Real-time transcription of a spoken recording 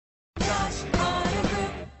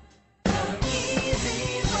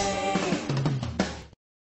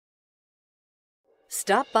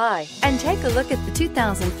Stop by and take a look at the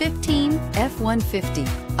 2015 F-150.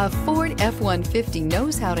 A Ford F-150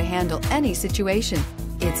 knows how to handle any situation.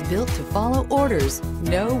 It's built to follow orders,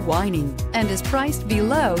 no whining, and is priced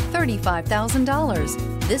below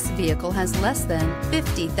 $35,000. This vehicle has less than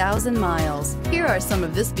 50,000 miles. Here are some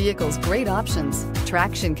of this vehicle's great options: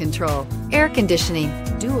 traction control, air conditioning,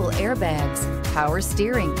 dual airbags, power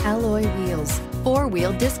steering, alloy wheels,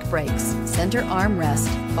 four-wheel disc brakes, center armrest,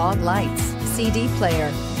 fog lights, CD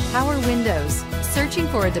player, power windows. Searching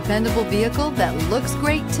for a dependable vehicle that looks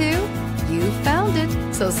great too? You found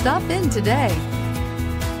it, so stop in today.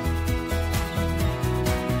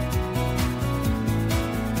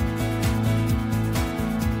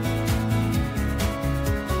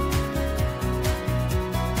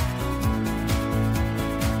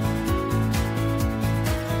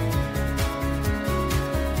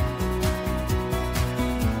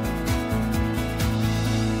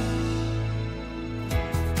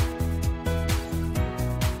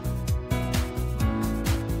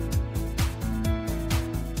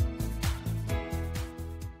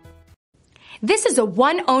 This is a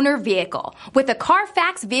one-owner vehicle with a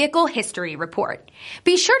Carfax Vehicle History Report.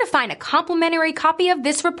 Be sure to find a complimentary copy of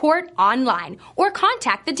this report online or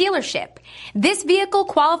contact the dealership. This vehicle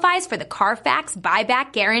qualifies for the Carfax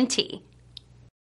Buyback Guarantee.